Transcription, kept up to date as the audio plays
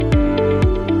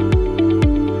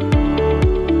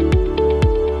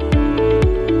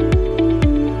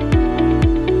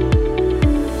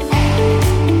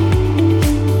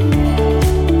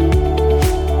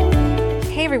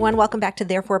welcome back to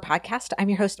Therefore Podcast. I'm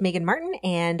your host, Megan Martin,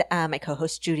 and my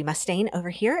co-host, Judy Mustaine, over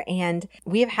here. And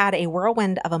we have had a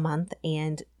whirlwind of a month,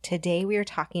 and today we are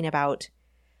talking about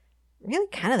really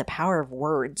kind of the power of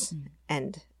words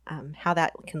and how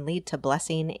that can lead to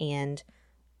blessing and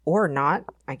or not,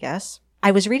 I guess.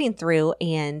 I was reading through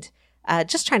and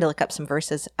just trying to look up some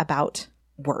verses about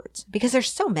words because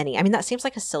there's so many. I mean, that seems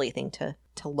like a silly thing to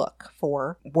look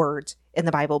for words in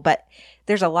the Bible, but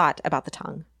there's a lot about the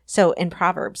tongue. So in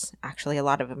Proverbs, actually a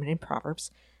lot of them in Proverbs,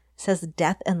 says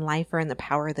death and life are in the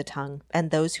power of the tongue,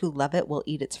 and those who love it will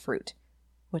eat its fruit,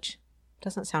 which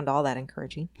doesn't sound all that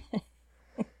encouraging.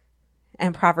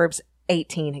 And Proverbs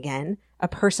 18 again, a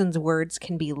person's words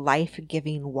can be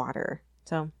life-giving water.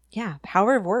 So yeah,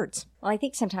 power of words. Well, I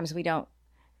think sometimes we don't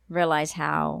realize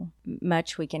how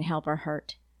much we can help or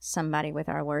hurt somebody with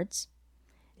our words.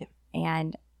 Yeah.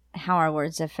 And how our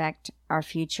words affect our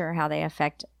future, how they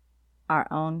affect our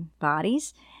own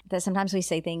bodies. That sometimes we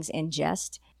say things in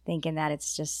jest, thinking that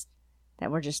it's just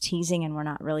that we're just teasing and we're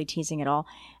not really teasing at all.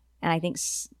 And I think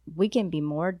we can be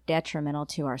more detrimental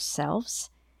to ourselves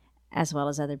as well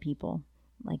as other people,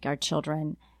 like our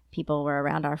children, people we're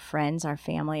around, our friends, our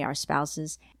family, our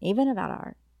spouses, even about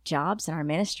our jobs and our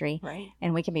ministry. Right.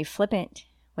 And we can be flippant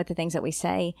with the things that we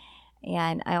say.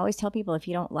 And I always tell people, if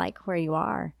you don't like where you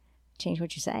are, change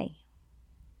what you say.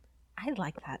 I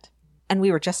like that. And we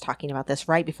were just talking about this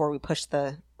right before we pushed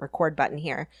the record button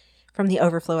here. From the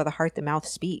overflow of the heart, the mouth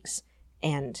speaks.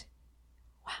 And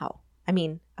wow. I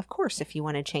mean, of course, if you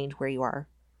want to change where you are,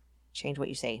 change what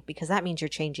you say, because that means you're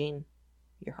changing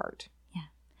your heart. Yeah.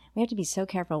 We have to be so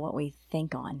careful what we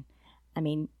think on. I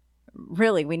mean,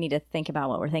 really, we need to think about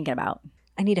what we're thinking about.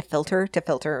 I need a filter to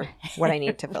filter what I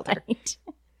need to filter. Right.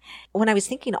 When I was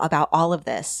thinking about all of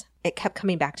this, it kept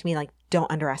coming back to me like,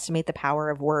 don't underestimate the power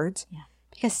of words. Yeah.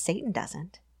 Because Satan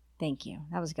doesn't. Thank you.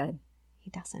 That was good. He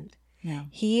doesn't. No.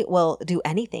 He will do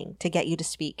anything to get you to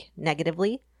speak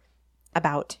negatively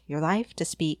about your life, to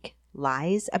speak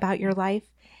lies about your life.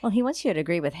 Well, he wants you to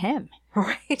agree with him.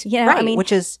 Right. You know, right. I mean,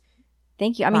 which is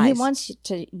thank you. I mean, lies. he wants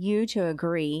you to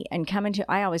agree and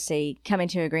I always say, come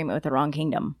into agreement with the wrong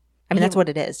kingdom. I mean, that's what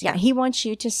it is. Yeah. He wants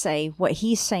you to say what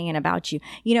he's saying about you.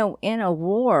 You know, in a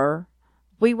war,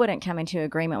 we wouldn't come into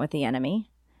agreement with the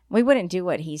enemy. We wouldn't do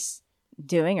what he's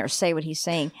doing or say what he's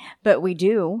saying, but we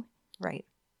do. Right.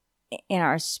 In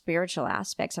our spiritual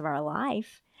aspects of our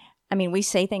life. I mean, we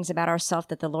say things about ourselves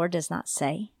that the Lord does not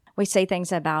say. We say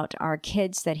things about our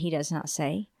kids that he does not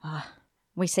say.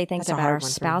 We say things about our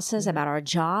spouses, about our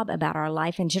job, about our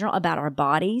life in general, about our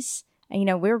bodies. And, you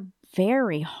know, we're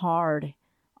very hard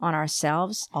on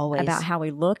ourselves. Always. About how we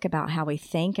look, about how we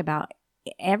think, about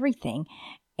everything.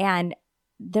 And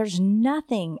there's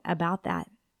nothing about that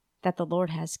the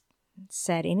Lord has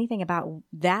said. Anything about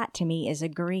that to me is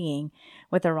agreeing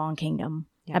with the wrong kingdom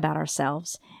about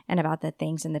ourselves and about the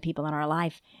things and the people in our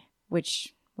life,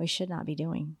 which we should not be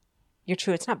doing. You're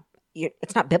true. It's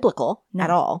not biblical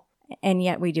at all. And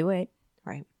yet we do it.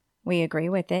 Right. We agree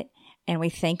with it and we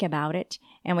think about it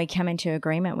and we come into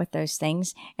agreement with those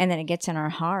things, and then it gets in our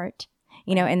heart,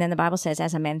 you know, and then the Bible says,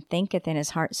 as a man thinketh in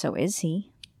his heart, so is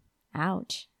he.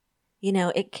 Ouch. You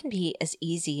know, it can be as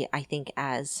easy, I think,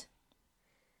 as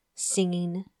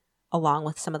singing along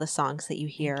with some of the songs that you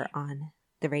hear on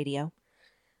the radio.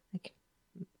 Like,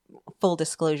 full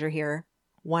disclosure here,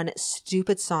 one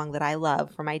stupid song that I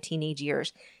love from my teenage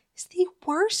years is the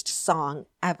worst song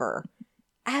ever.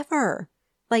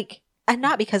 Like, and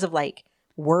not because of like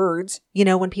words, you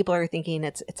know, when people are thinking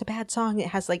it's a bad song, it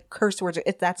has like curse words,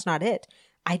 that's not it.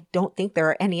 I don't think there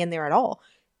are any in there at all.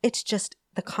 It's just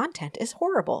the content is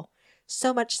horrible.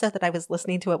 So much so that I was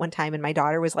listening to it one time and my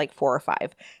daughter was like 4 or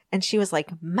 5 and she was like,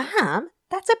 Mom,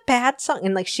 that's a bad song.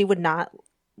 And like, she would not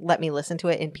let me listen to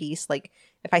it in peace. Like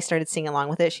if I started singing along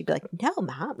with it, she'd be like, no,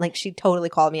 Mom. Like she totally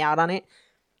called me out on it.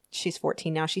 She's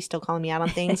 14 now. She's still calling me out on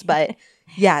things. But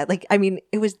yeah, like, I mean,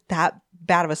 it was that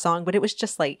bad of a song, but it was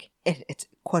just like, it's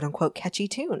quote unquote catchy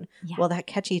tune. Yeah. Well, that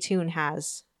catchy tune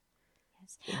has.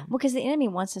 Well, because the enemy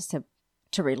wants us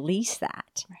to release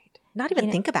that. Right. Not even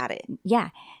think about it. Yeah.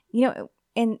 You know,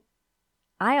 and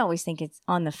I always think it's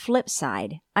on the flip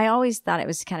side. I always thought it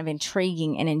was kind of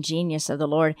intriguing and ingenious of the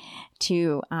Lord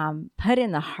to put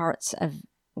in the hearts of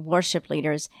worship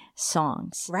leaders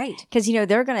songs. Right. Because, you know,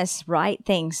 they're going to write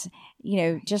things, you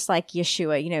know, just like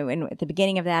Yeshua, you know, and at the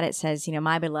beginning of that, it says, you know,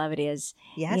 my beloved is,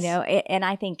 yes. You know, and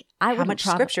I think I would. How much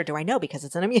scripture do I know? Because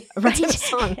it's an right?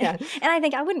 song. Yeah. And I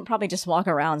think I wouldn't probably just walk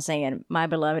around saying, my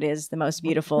beloved is the most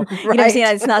beautiful. Right. You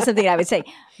know, it's not something I would say.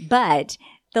 But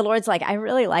the Lord's like, I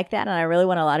really like that. And I really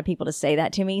want a lot of people to say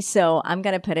that to me. So I'm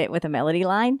going to put it with a melody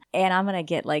line and I'm going to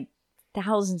get like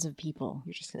thousands of people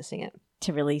You're just going to sing it.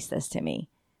 to release this to me.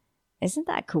 Isn't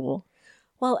that cool?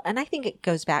 Well, and I think it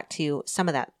goes back to some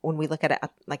of that when we look at it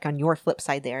like on your flip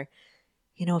side there.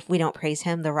 You know, if we don't praise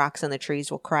him, the rocks and the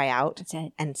trees will cry out That's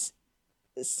it. and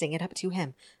sing it up to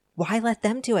him. Why let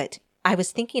them do it? I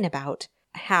was thinking about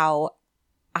how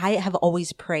I have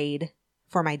always prayed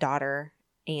for my daughter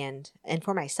and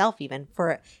for myself even.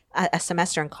 For a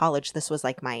semester in college, this was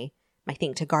like my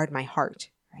thing, to guard my heart,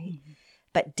 right? Mm-hmm.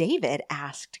 But David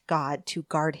asked God to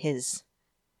guard his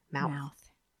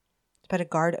mouth. To put a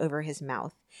guard over his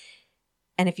mouth.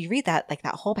 And if you read that, like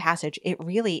that whole passage, it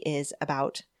really is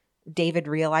about David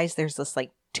realized there's this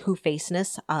like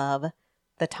two-facedness of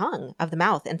the tongue, of the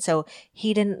mouth. And so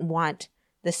he didn't want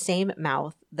the same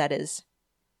mouth that is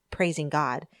praising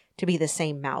God to be the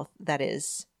same mouth that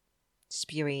is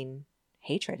spewing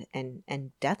hatred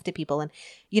and death to people. And,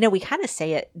 you know, we kind of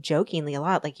say it jokingly a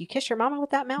lot, like, you kiss your mama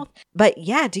with that mouth. But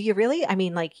yeah, do you really? I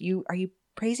mean, like, are you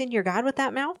praising your God with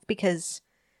that mouth? Because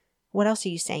what else are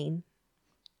you saying?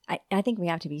 I think we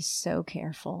have to be so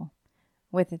careful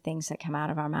with the things that come out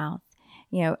of our mouth.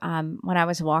 You know, when I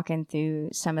was walking through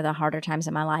some of the harder times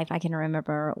in my life, I can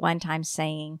remember one time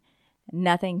saying,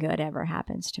 nothing good ever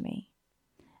happens to me.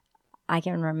 I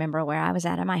can remember where I was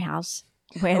at in my house.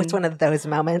 It's one of those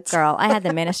moments. Girl, I had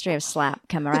the ministry of slap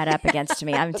come right up against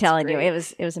me. I'm telling you, it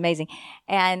was amazing.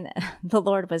 And the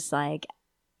Lord was like,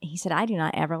 he said, I do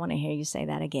not ever want to hear you say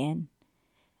that again.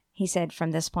 He said,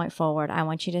 from this point forward, I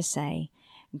want you to say,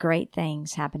 great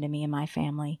things happen to me and my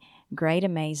family. Great,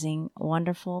 amazing,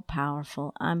 wonderful,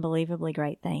 powerful, unbelievably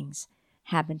great things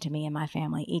happen to me and my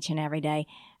family each and every day.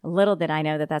 Little did I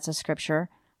know that that's a scripture.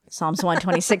 Psalms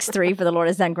 126:3, for the Lord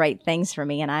has done great things for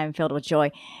me and I am filled with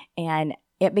joy. And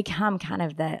it become kind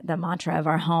of the mantra of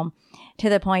our home, to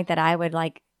the point that I would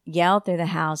like yell through the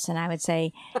house and I would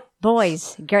say,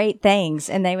 boys, great things.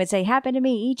 And they would say, happen to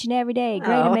me each and every day.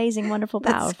 Great, amazing, wonderful,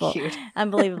 powerful,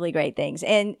 unbelievably great things.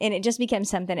 And it just became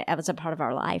something that was a part of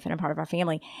our life and a part of our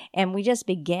family. And we just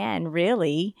began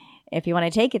really, if you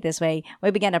want to take it this way,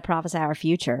 we began to prophesy our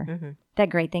future, that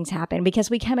great things happen because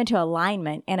we come into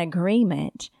alignment and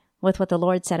agreement with what the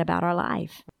Lord said about our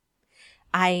life.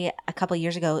 I, a couple of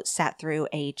years ago, sat through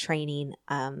a training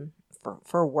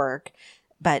for work,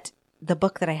 but the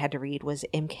book that I had to read was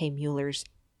M.K. Mueller's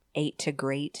 8 to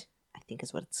Great, I think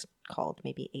is what it's called,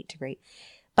 maybe 8 to Great.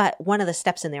 But one of the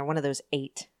steps in there, one of those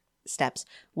 8 steps,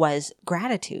 was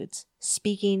gratitudes,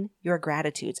 speaking your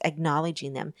gratitudes,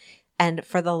 acknowledging them. And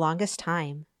for the longest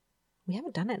time, we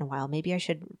haven't done it in a while. Maybe I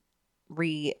should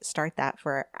restart that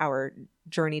for our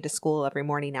journey to school every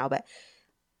morning now. But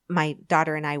my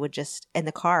daughter and I would just, in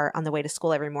the car on the way to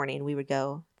school every morning, we would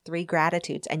go 3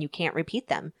 gratitudes, and you can't repeat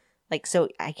them. Like, so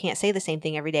I can't say the same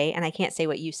thing every day, and I can't say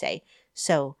what you say.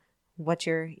 So what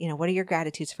are your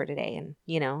gratitudes for today? And,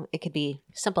 it could be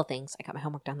simple things. I got my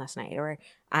homework done last night, or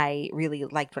I really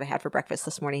liked what I had for breakfast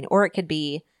this morning. Or it could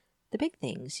be the big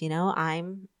things,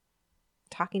 I'm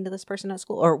talking to this person at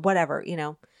school, or whatever,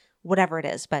 whatever it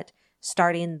is. But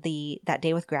starting that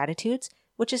day with gratitudes,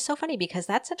 which is so funny because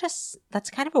that's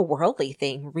kind of a worldly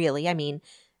thing, really. I mean,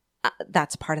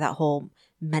 that's part of that whole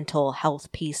mental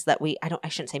health piece that I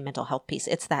shouldn't say mental health piece.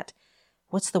 It's that,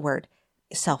 what's the word?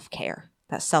 Self-care.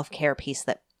 That self-care piece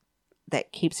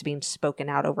that keeps being spoken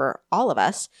out over all of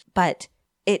us. But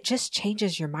it just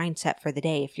changes your mindset for the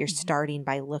day if you're starting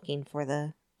by looking for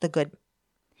the good.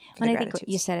 And I think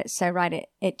you said it so right.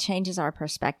 It changes our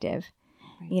perspective,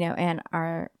 right. And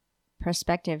our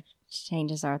perspective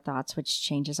changes our thoughts, which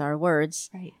changes our words.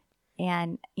 Right.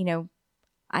 And,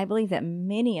 I believe that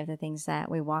many of the things that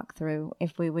we walk through,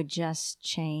 if we would just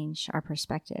change our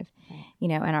perspective,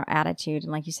 and our attitude,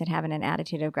 and like you said, having an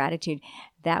attitude of gratitude,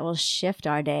 that will shift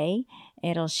our day.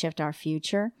 It'll shift our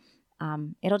future.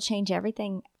 It'll change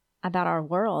everything about our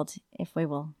world if we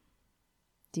will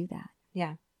do that.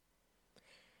 Yeah.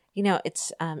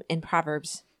 It's in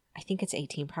Proverbs, I think it's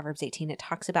Proverbs 18, it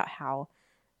talks about how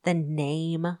the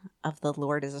name of the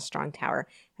Lord is a strong tower.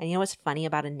 And you know what's funny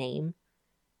about a name?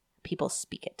 People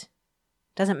speak it.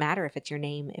 Doesn't matter if it's your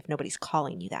name if nobody's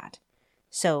calling you that.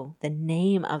 So the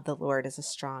name of the Lord is a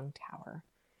strong tower.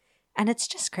 And it's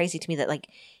just crazy to me that like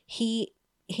he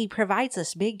provides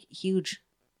this big, huge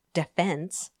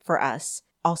defense for us.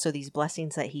 Also these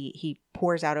blessings that he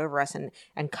pours out over us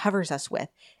and covers us with.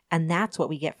 And that's what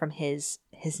we get from his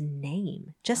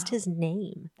name, just his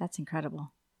name. That's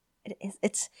incredible.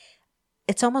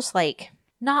 It's almost like,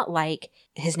 not like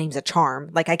his name's a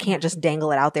charm. Like I can't just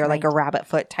dangle it out there like a rabbit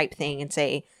foot type thing and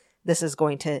say, this is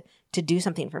going to do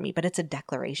something for me. But it's a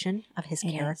declaration of his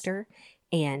character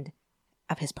and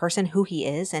of his person, who he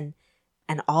is and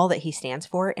all that he stands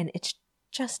for. And it's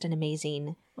just an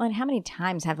amazing. Well, and how many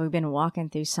times have we been walking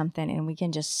through something and we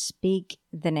can just speak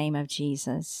the name of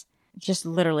Jesus? Just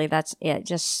literally, that's it.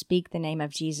 Just speak the name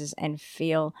of Jesus and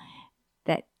feel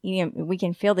that, we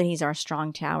can feel that he's our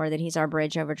strong tower, that he's our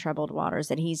bridge over troubled waters,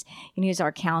 that he's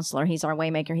our counselor, he's our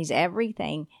waymaker, he's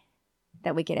everything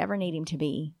that we could ever need him to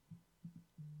be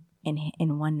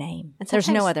in one name. And there's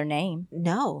no other name.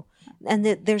 No. And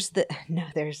there's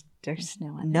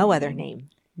no other name.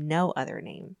 No other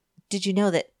name. Did you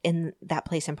know that in that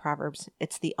place in Proverbs,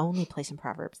 it's the only place in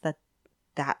Proverbs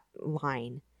that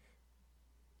line,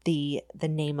 the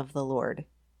name of the Lord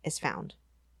is found?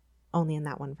 Only in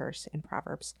that one verse in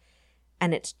Proverbs.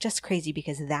 And it's just crazy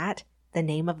because the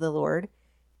name of the Lord,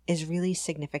 is really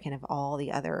significant of all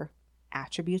the other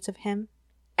attributes of him.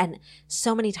 And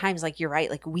so many times, like, you're right,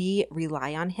 like, we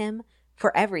rely on him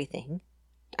for everything.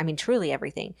 I mean, truly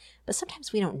everything. But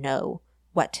sometimes we don't know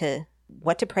what to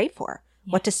pray for,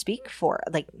 what to speak for,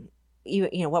 like, you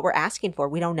know, what we're asking for.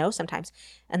 We don't know sometimes.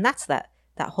 And that's that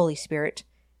Holy Spirit,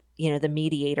 the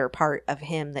mediator part of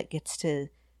him that gets to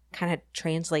kind of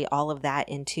translate all of that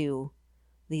into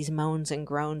these moans and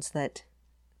groans that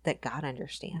God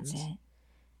understands.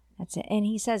 That's it. And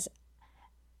he says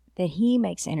that he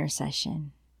makes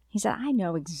intercession. He said, I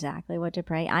know exactly what to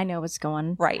pray. I know what's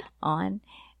going on.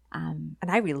 And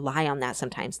I rely on that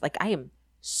sometimes. Like, I am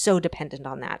so dependent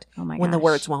on that when the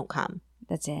words won't come.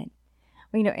 That's it.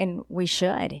 Well, and we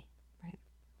should. Right.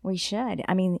 We should.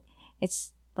 I mean,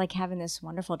 it's like having this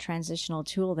wonderful transitional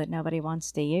tool that nobody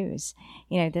wants to use.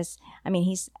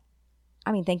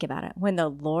 Think about it. When the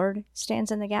Lord stands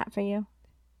in the gap for you,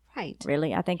 right?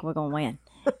 Really, I think we're going to win.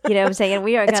 You know what I'm saying?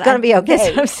 We are. It's going to be okay. That's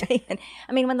what I'm saying.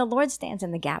 I mean, when the Lord stands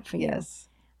in the gap for you, yes.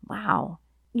 Wow.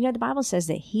 The Bible says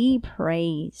that he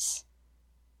prays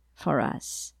for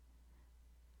us.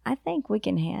 I think we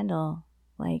can handle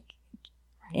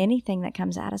anything that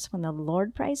comes at us when the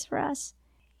Lord prays for us.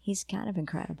 He's kind of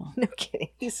incredible. No kidding.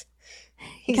 He's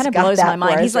kind of blows my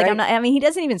mind. He's like, right? I'm not. I mean, he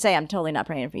doesn't even say, I'm totally not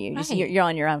praying for you. Just, you're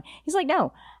on your own. He's like,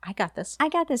 no, I got this. I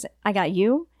got this. I got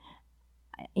you.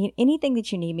 Anything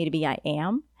that you need me to be, I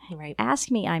am. Right. Ask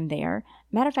me, I'm there.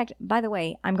 Matter of fact, by the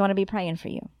way, I'm going to be praying for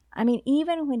you. I mean,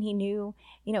 even when he knew,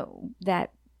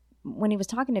 that when he was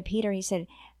talking to Peter, he said,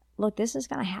 look, this is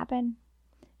going to happen.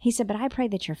 He said, but I pray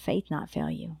that your faith not fail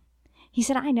you. He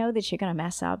said, I know that you're going to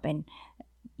mess up and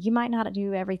you might not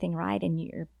do everything right and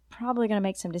you're probably going to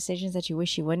make some decisions that you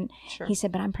wish you wouldn't. Sure. He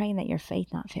said, but I'm praying that your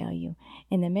faith not fail you.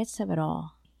 In the midst of it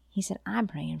all, he said, I'm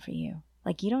praying for you.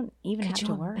 Like, you don't even have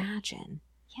to worry. Imagine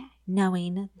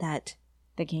knowing that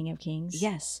the King of Kings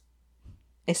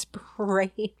is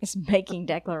praying, is making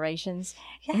declarations.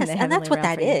 Yes, and that's what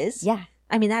that is. Yeah.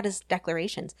 I mean, that is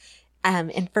declarations.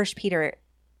 In 1 Peter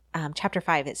chapter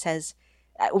 5, it says,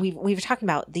 we were talking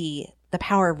about the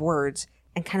power of words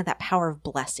and kind of that power of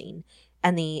blessing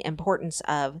and the importance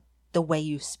of the way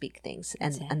you speak things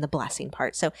and the blessing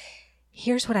part. So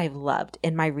here's what I've loved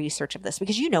in my research of this,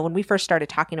 because, when we first started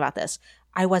talking about this,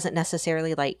 I wasn't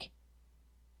necessarily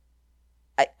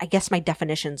I guess my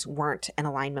definitions weren't in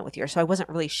alignment with yours. So I wasn't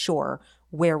really sure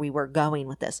where we were going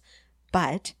with this,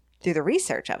 but through the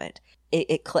research of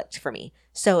it clicked for me.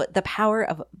 So the power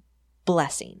of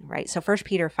blessing, right? So 1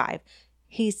 Peter 5,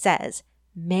 he says,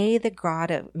 May the God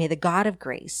of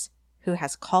grace, who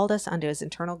has called us unto his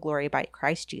eternal glory by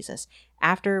Christ Jesus,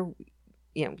 after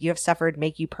you have suffered,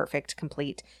 make you perfect,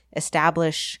 complete,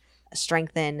 establish,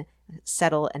 strengthen,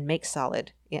 settle, and make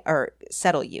solid, or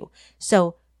settle you.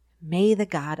 So may the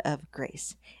God of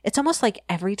grace. It's almost like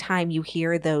every time you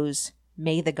hear those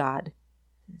may the God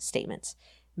statements,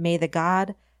 may the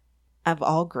God of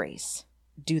all grace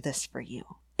do this for you.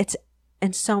 It's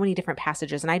in so many different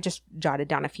passages, and I just jotted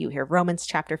down a few here. Romans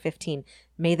chapter 15,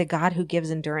 may the God who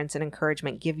gives endurance and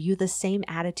encouragement give you the same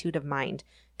attitude of mind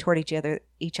toward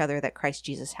each other that Christ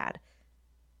Jesus had.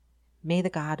 May the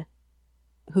God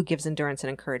who gives endurance and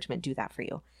encouragement do that for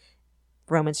you.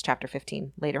 Romans chapter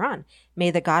 15 later on. May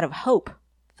the God of hope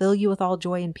fill you with all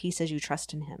joy and peace as you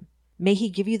trust in him. May he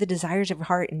give you the desires of your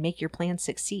heart and make your plans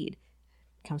succeed.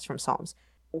 It comes from Psalms.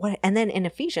 And then in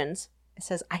Ephesians, it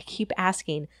says, I keep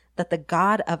asking that the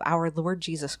God of our Lord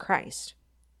Jesus Christ,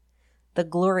 the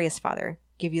glorious Father,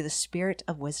 give you the spirit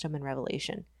of wisdom and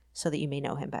revelation so that you may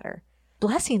know him better.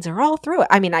 Blessings are all through it.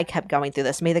 I mean, I kept going through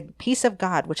this. May the peace of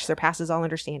God, which surpasses all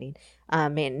understanding,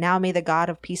 may the God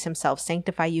of peace himself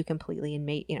sanctify you completely, and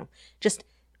may, just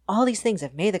all these things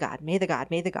of may the God, may the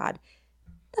God, may the God.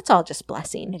 That's all just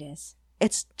blessing. It is.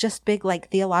 It's just big,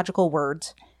 theological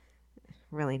words.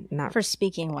 Really not. For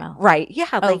speaking well. Right.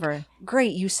 Yeah. Over.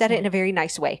 Great. You said it in a very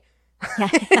nice way. Yeah.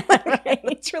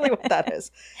 That's really what that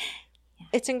is. Yeah.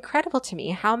 it's incredible to me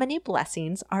how many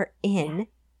blessings are in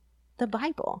the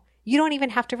Bible. You don't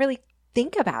even have to really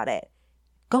think about it.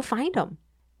 Go find them.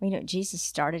 Jesus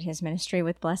started his ministry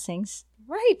with blessings.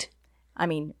 Right. I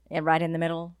mean, right in the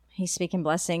middle, he's speaking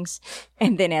blessings.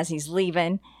 And then as he's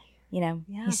leaving,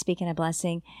 he's speaking a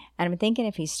blessing. And I'm thinking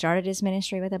if he started his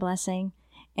ministry with a blessing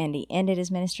and he ended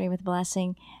his ministry with a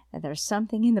blessing, that there's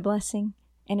something in the blessing.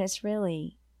 And it's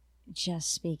really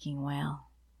just speaking well.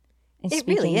 And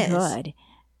speaking really is. Good,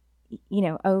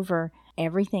 over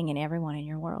everything and everyone in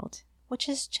your world. Which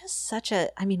is just such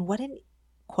what an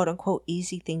quote unquote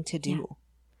easy thing to do. Yeah.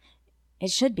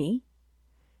 It should be.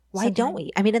 Why don't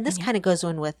we? And this kind of goes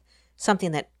in with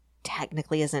something that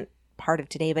technically isn't part of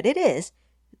today, but it is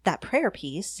that prayer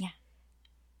piece. Yeah.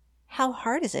 How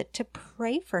hard is it to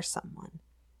pray for someone?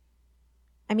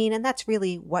 And that's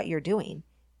really what you're doing.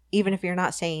 Even if you're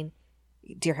not saying,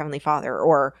 Dear Heavenly Father,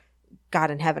 or God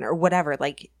in heaven, or whatever,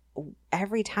 like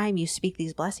every time you speak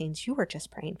these blessings, you are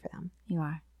just praying for them. You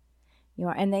are.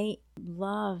 And they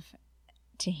love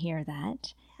to hear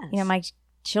that. Yes. My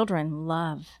children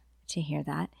love to hear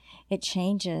that. It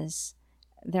changes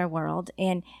their world.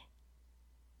 And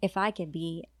if I could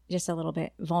be just a little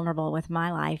bit vulnerable with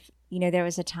my life, there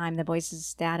was a time the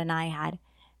boys' dad and I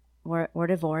were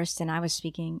divorced, and I was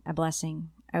speaking a blessing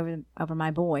over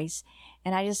my boys.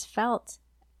 And I just felt,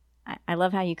 I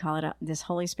love how you call it this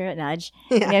Holy Spirit nudge,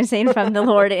 I'm saying, from the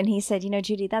Lord. And he said,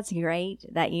 Judy, that's great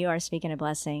that you are speaking a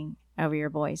blessing over your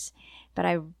boys, but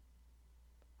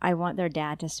I want their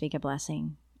dad to speak a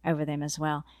blessing over them as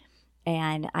well.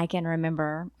 And I can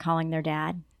remember calling their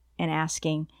dad and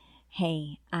asking,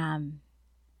 hey, I'm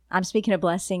speaking a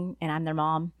blessing and I'm their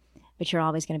mom, but you're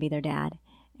always going to be their dad.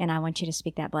 And I want you to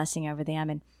speak that blessing over them.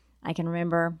 And I can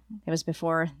remember it was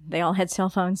before they all had cell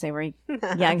phones. They were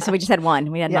young, so we just had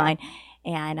one. We had mine.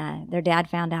 And their dad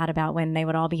found out about when they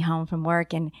would all be home from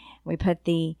work, and we put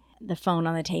the phone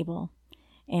on the table.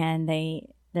 And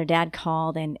their dad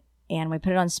called, and we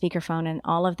put it on speakerphone, and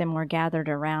all of them were gathered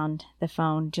around the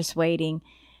phone just waiting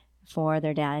for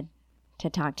their dad to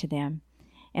talk to them.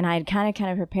 And I had kind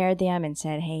of prepared them and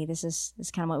said, hey, this is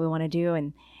kind of what we want to do.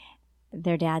 And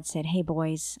their dad said, hey,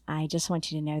 boys, I just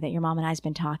want you to know that your mom and I has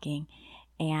been talking.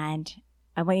 And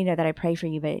I want you to know that I pray for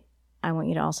you, but I want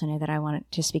you to also know that I want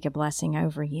to speak a blessing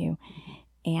over you.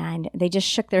 And they just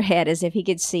shook their head as if he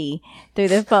could see through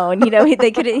the phone.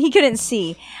 He couldn't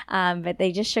see, but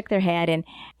they just shook their head,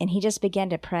 and he just began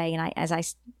to pray. And I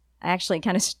actually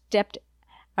kind of stepped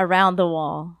around the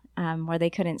wall where they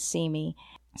couldn't see me,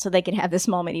 so they could have this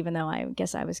moment, even though I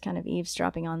guess I was kind of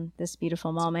eavesdropping on this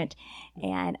beautiful moment.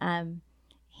 And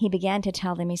he began to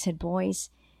tell them. He said,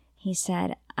 "Boys," he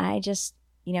said, "I just,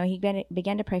 he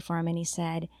began to pray for them, and he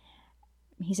said,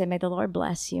 may the Lord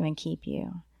bless you and keep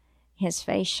you. His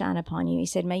face shine upon you." He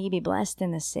said, may you be blessed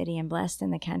in the city and blessed in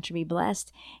the country. Be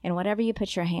blessed in whatever you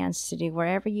put your hands to do,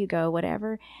 wherever you go,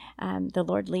 whatever the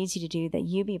Lord leads you to do, that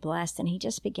you be blessed. And he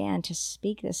just began to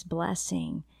speak this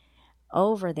blessing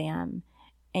over them.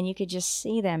 And you could just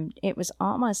see them. It was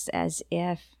almost as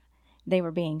if they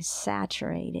were being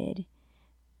saturated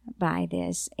by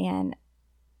this. And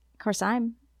of course,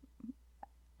 I'm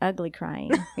ugly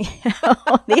crying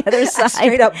on the other side.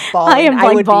 Straight up bawling. I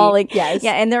am bawling. Yes.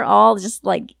 Yeah, and they're all just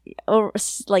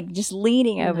just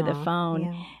leaning over the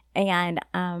phone. Yeah.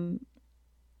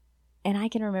 And I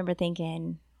can remember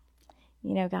thinking,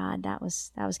 God, that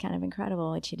was kind of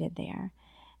incredible what you did there.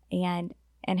 And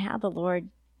how the Lord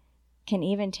can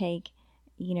even take,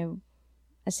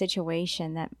 a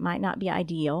situation that might not be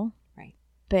ideal. Right.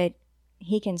 But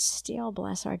he can still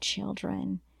bless our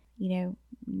children,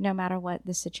 no matter what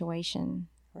the situation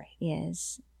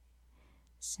is.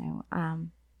 So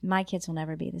my kids will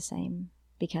never be the same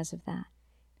because of that.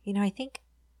 I think,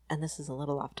 and this is a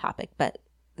little off topic, but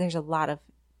there's a lot of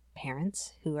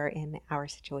parents who are in our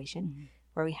situation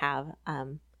where we have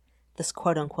this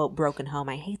quote unquote broken home.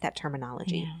 I hate that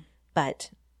terminology, but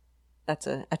that's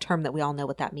a term that we all know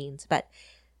what that means. But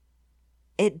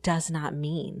it does not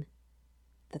mean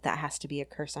that has to be a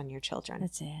curse on your children.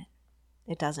 That's it.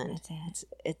 It doesn't. That's it.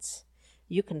 It's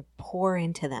you can pour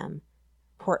into them,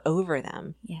 pour over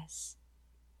them. Yes.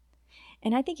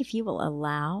 And I think if you will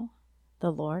allow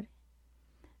the Lord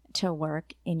to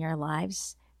work in your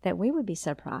lives, that we would be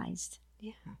surprised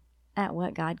at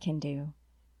what God can do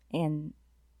in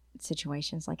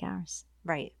situations like ours.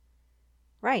 Right.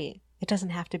 It doesn't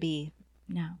have to be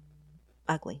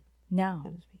ugly.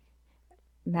 No.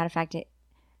 Matter of fact,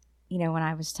 when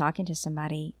I was talking to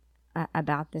somebody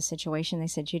about this situation, they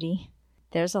said, Judy,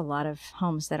 there's a lot of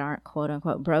homes that aren't quote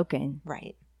unquote broken.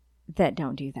 Right. That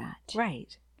don't do that.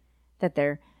 Right. That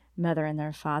their mother and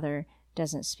their father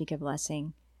doesn't speak a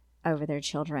blessing over their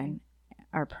children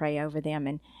or pray over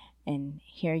them, and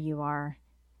here you are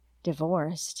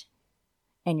divorced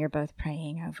and you're both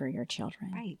praying over your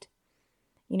children. Right.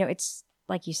 It's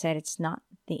like you said, it's not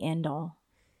the end all.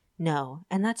 No.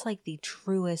 And that's like the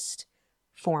truest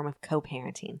form of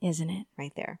co-parenting, isn't it?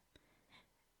 Right there.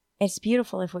 It's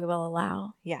beautiful if we will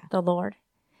allow the Lord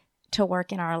to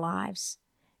work in our lives,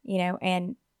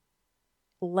 and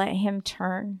let him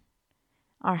turn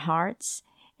our hearts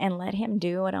and let him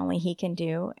do what only he can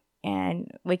do. And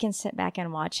we can sit back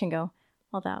and watch and go,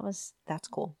 well, that's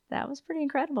cool. That was pretty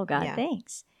incredible, God. Yeah.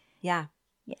 Thanks. Yeah.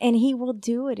 And he will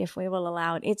do it if we will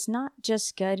allow it. It's not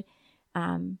just good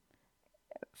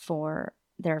for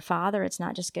their father. It's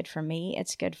not just good for me.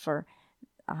 It's good for,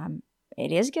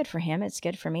 it is good for him. It's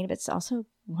good for me, but it's also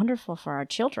wonderful for our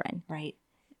children. Right.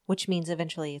 Which means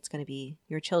eventually it's going to be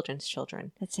your children's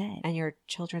children. That's it. And your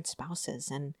children's spouses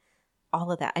and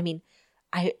all of that. I mean,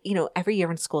 every year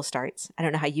when school starts, I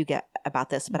don't know how you get about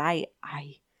this, but I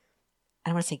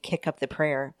don't want to say kick up the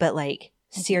prayer, but like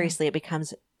seriously, it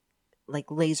becomes like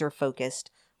laser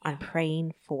focused on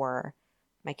praying for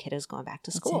my kiddos going back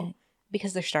to school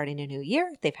because they're starting a new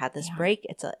year. They've had this break.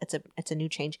 It's a new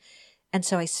change. And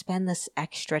so I spend this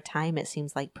extra time, it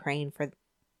seems like, praying for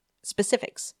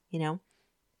specifics,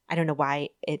 I don't know why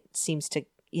it seems to,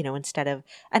 instead of,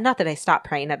 and not that I stop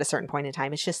praying at a certain point in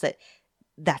time, it's just that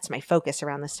that's my focus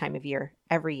around this time of year.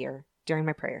 Every year during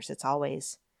my prayers, it's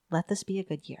always, let this be a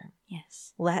good year.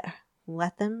 Yes. Let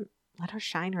her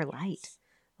shine her light.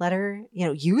 Let her,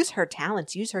 use her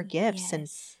talents, use her gifts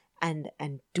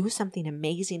and do something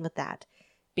amazing with that,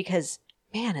 because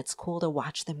man, it's cool to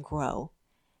watch them grow.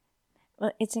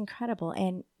 Well, it's incredible.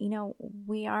 And,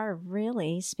 we are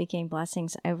really speaking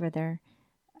blessings over their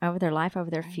life, over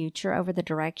their future, over the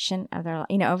direction of their,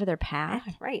 over their path.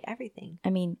 Yeah, right. Everything. I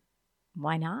mean,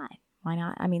 why not? Why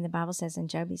not? I mean, the Bible says in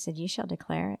Job, he said, you shall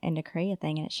declare and decree a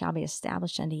thing and it shall be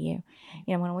established unto you.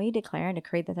 When we declare and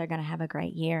decree that they're going to have a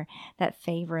great year, that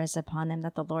favor is upon them,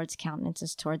 that the Lord's countenance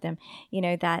is toward them,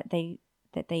 that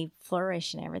they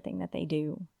flourish in everything that they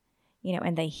do,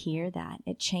 and they hear that,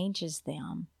 it changes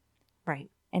them.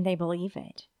 Right. And they believe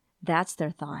it. That's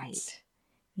their thoughts.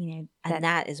 Right. And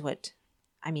that is what,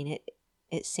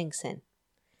 it sinks in,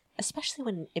 especially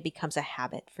when it becomes a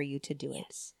habit for you to do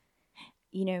it.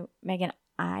 Megan,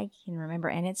 I can remember,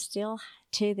 and it's still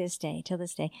till this day,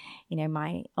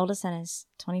 my oldest son is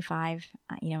 25,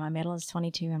 my middle is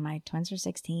 22, and my twins are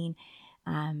 16.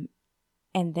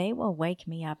 And they will wake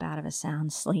me up out of a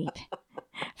sound sleep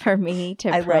for me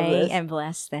to pray and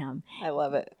bless them. I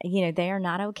love it. They are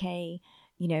not okay.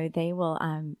 They will,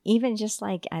 even just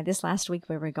like this last week,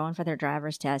 we were going for their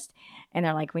driver's test, and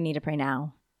they're like, we need to pray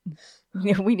now.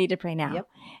 We need to pray now. Yep.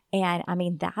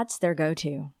 And that's their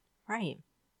go-to. Right.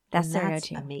 That's their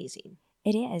go-to. Amazing.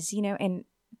 It is, and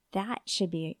that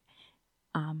should be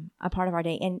a part of our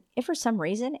day. And if for some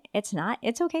reason it's not,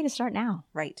 it's okay to start now.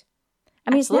 Right.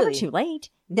 Absolutely. It's never too late.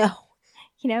 No.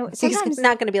 Sometimes it's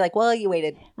not going to be like, well, you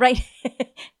waited. Right.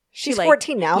 She's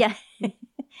 14 now. Yeah.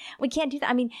 We can't do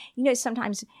that.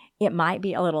 Sometimes it might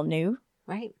be a little new.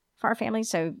 Right. For our family.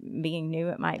 So being new,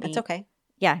 it might be. It's okay.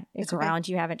 Yeah. It's ground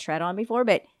you haven't tread on before,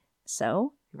 but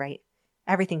so. Right.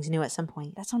 Everything's new at some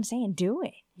point. That's what I'm saying. Do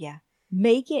it. Yeah.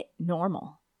 Make it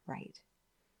normal. Right.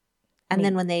 And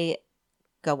then when they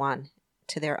go on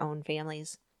to their own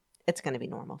families, it's going to be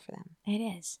normal for them. It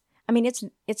is.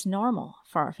 It's normal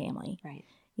for our family. Right.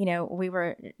 We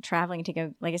were traveling to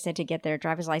go, like I said, to get their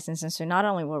driver's license. And so not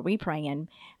only were we praying,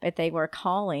 but they were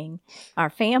calling our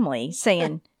family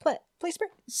saying, please pray.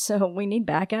 So we need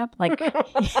backup. Like,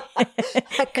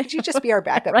 could you just be our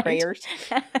backup prayers?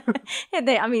 And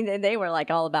they were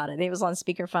like all about it. It was on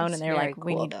speakerphone, and they were like,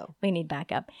 cool, we need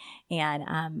backup. And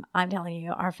I'm telling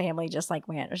you, our family just like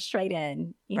went straight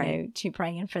in, to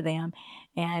praying for them.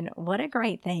 And what a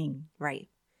great thing. Right.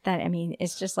 That,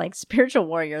 it's just like spiritual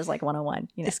warriors, like 101.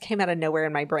 This came out of nowhere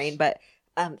in my brain, but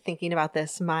thinking about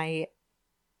this,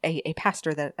 a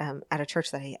pastor that at a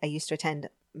church that I used to attend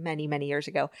many, many years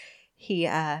ago, he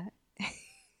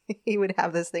would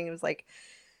have this thing. It was like,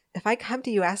 if I come to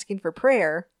you asking for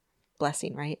prayer,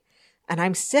 blessing, right? And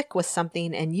I'm sick with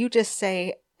something, and you just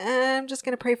say, I'm just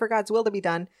going to pray for God's will to be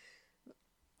done.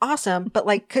 Awesome. But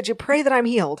like, could you pray that I'm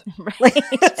healed? Right. Like,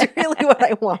 that's really what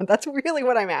I want. That's really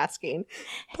what I'm asking.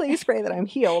 Please pray that I'm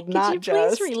healed,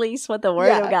 please release what the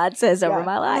word of God says over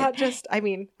my life? Not just,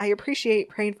 I appreciate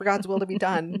praying for God's will to be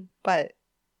done, but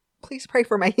please pray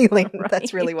for my healing. Right.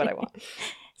 That's really what I want.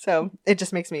 So it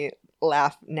just makes me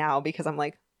laugh now because I'm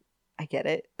like, I get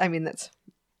it.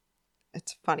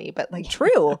 it's funny, but like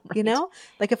true, right.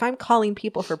 Like if I'm calling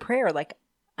people for prayer, like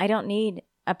I don't need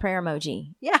a prayer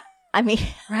emoji. Yeah. I mean,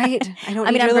 Right. I don't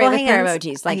I need mean, your I'm little great with prayer hands.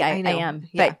 emojis. Like I know. am,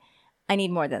 Yeah. but I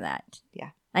need more than that.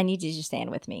 Yeah. I need you to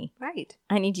stand with me. Right.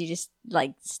 I need you to just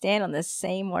like stand on the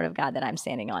same word of God that I'm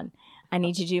standing on. I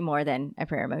need you to do more than a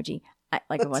prayer emoji.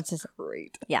 Like once this,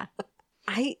 Great. yeah.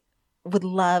 I would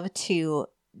love to,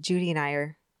 Judy and I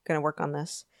are going to work on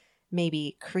this,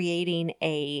 maybe creating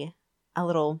a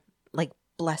little like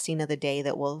blessing of the day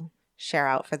that we'll share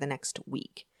out for the next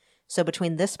week. So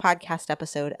between this podcast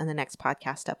episode and the next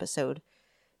podcast episode,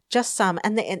 just some,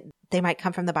 and they might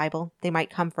come from the Bible. They might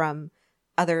come from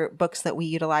other books that we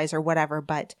utilize or whatever,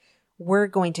 but we're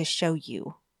going to show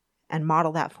you and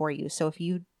model that for you. So if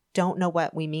you don't know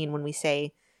what we mean when we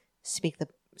say speak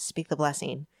the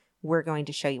blessing, we're going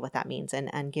to show you what that means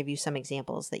and give you some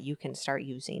examples that you can start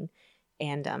using.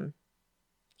 And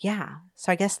yeah,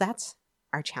 so I guess that's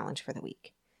our challenge for the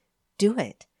week. Do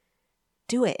it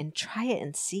and try it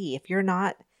and see. If you're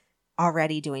not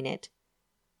already doing it,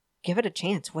 give it a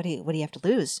chance. What do you have to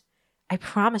lose? I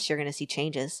promise you're going to see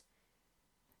changes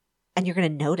and you're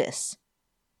going to notice.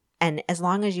 And as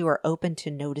long as you are open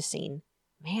to noticing,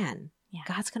 man, Yeah.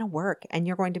 God's going to work and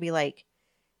you're going to be like,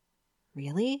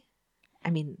 really? I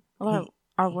mean, Well,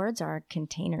 our words are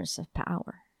containers of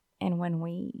power. And when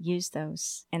we use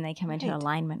those and they come into Right.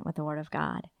 alignment with the word of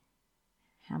God,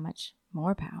 how much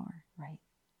more power? right.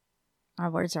 Our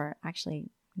words are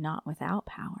actually not without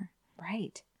power.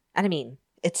 Right. And I mean,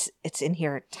 it's in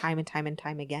here time and time and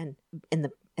time again in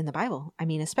the Bible. I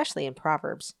mean, especially in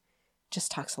Proverbs,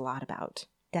 just talks a lot about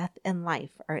death and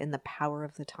life are in the power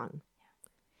of the tongue.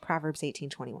 Proverbs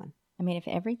 18:21. I mean, if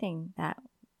everything that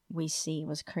we see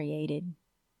was created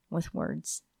with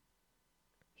words,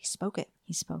 He spoke it.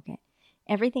 he spoke it.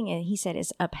 Everything he said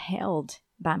is upheld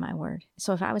by my word.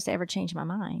 So if I was to ever change my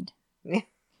mind, Yeah.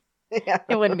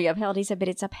 it wouldn't be upheld. He said, but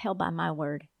it's upheld by my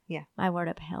word. Yeah. My word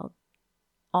upheld.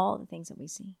 All the things that we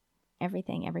see,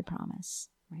 everything, every promise,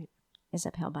 Right. is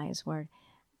upheld by his word.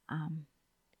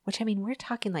 Which, I mean, we're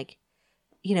talking like,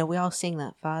 we all sing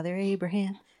that Father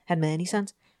Abraham had many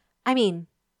sons. I mean,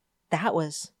 that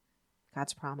was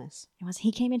God's promise.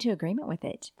 He came into agreement with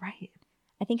it. Right.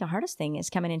 I think the hardest thing is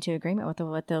coming into agreement with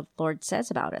what the Lord says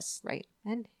about us. Right.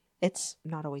 And it's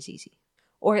not always easy.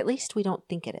 Or at least we don't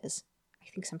think it is. I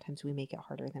think sometimes we make it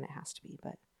harder than it has to be,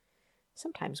 but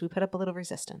sometimes we put up a little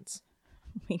resistance.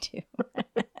 We do.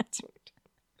 That's right.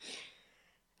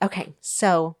 Okay,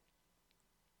 so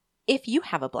if you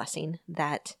have a blessing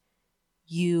that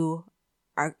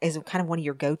is kind of one of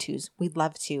your go-tos, we'd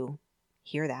love to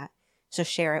hear that. So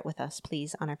share it with us,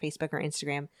 please, on our Facebook or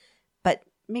Instagram. But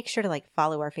make sure to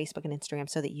follow our Facebook and Instagram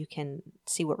so that you can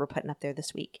see what we're putting up there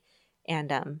this week. And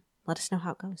let us know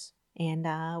how it goes. And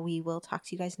we will talk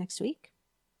to you guys next week.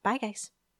 Bye, guys.